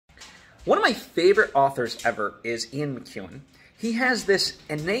One of my favorite authors ever is Ian McEwan. He has this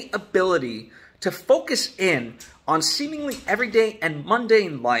innate ability to focus in on seemingly everyday and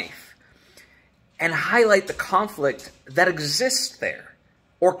mundane life and highlight the conflict that exists there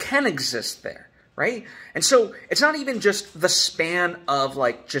or can exist there, right? And so it's not even just the span of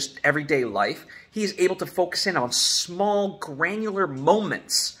like just everyday life. He is able to focus in on small granular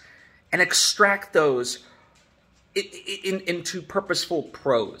moments and extract those into purposeful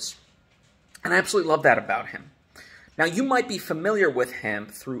prose. And I absolutely love that about him. Now, you might be familiar with him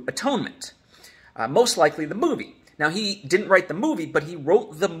through Atonement, most likely the movie. Now, he didn't write the movie, but he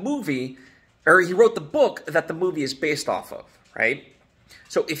wrote the movie, or he wrote the book that the movie is based off of, right?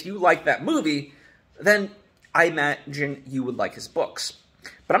 So if you like that movie, then I imagine you would like his books.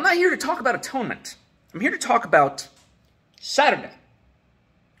 But I'm not here to talk about Atonement. I'm here to talk about Saturday.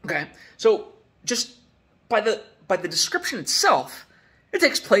 Okay? So just by the description itself, it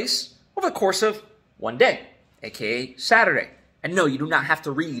takes place over the course of one day, aka Saturday. And no, you do not have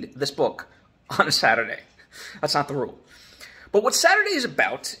to read this book on a Saturday. That's not the rule. But what Saturday is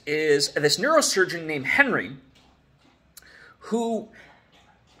about is this neurosurgeon named Henry who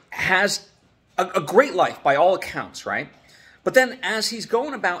has a great life by all accounts, right? But then as he's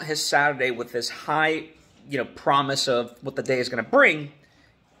going about his Saturday with this high, promise of what the day is going to bring,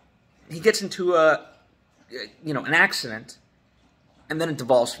 he gets into an accident, and then it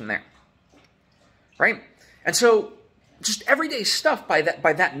devolves from there, right? And so just everyday stuff by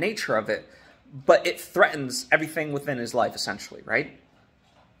that nature of it, but it threatens everything within his life, essentially, right?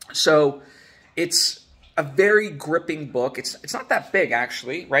 So it's a very gripping book. It's not that big,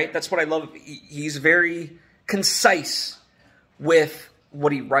 actually, right? That's what I love. He's very concise with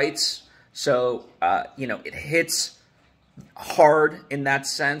what he writes. So, it hits hard in that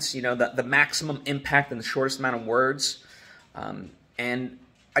sense, the maximum impact in the shortest amount of words. And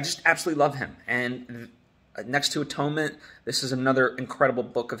I just absolutely love him. And next to Atonement, this is another incredible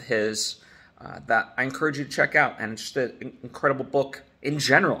book of his that I encourage you to check out. And it's just an incredible book in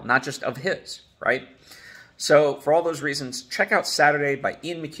general, not just of his, right? So for all those reasons, check out Saturday by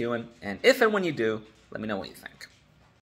Ian McEwan. And if and when you do, let me know what you think.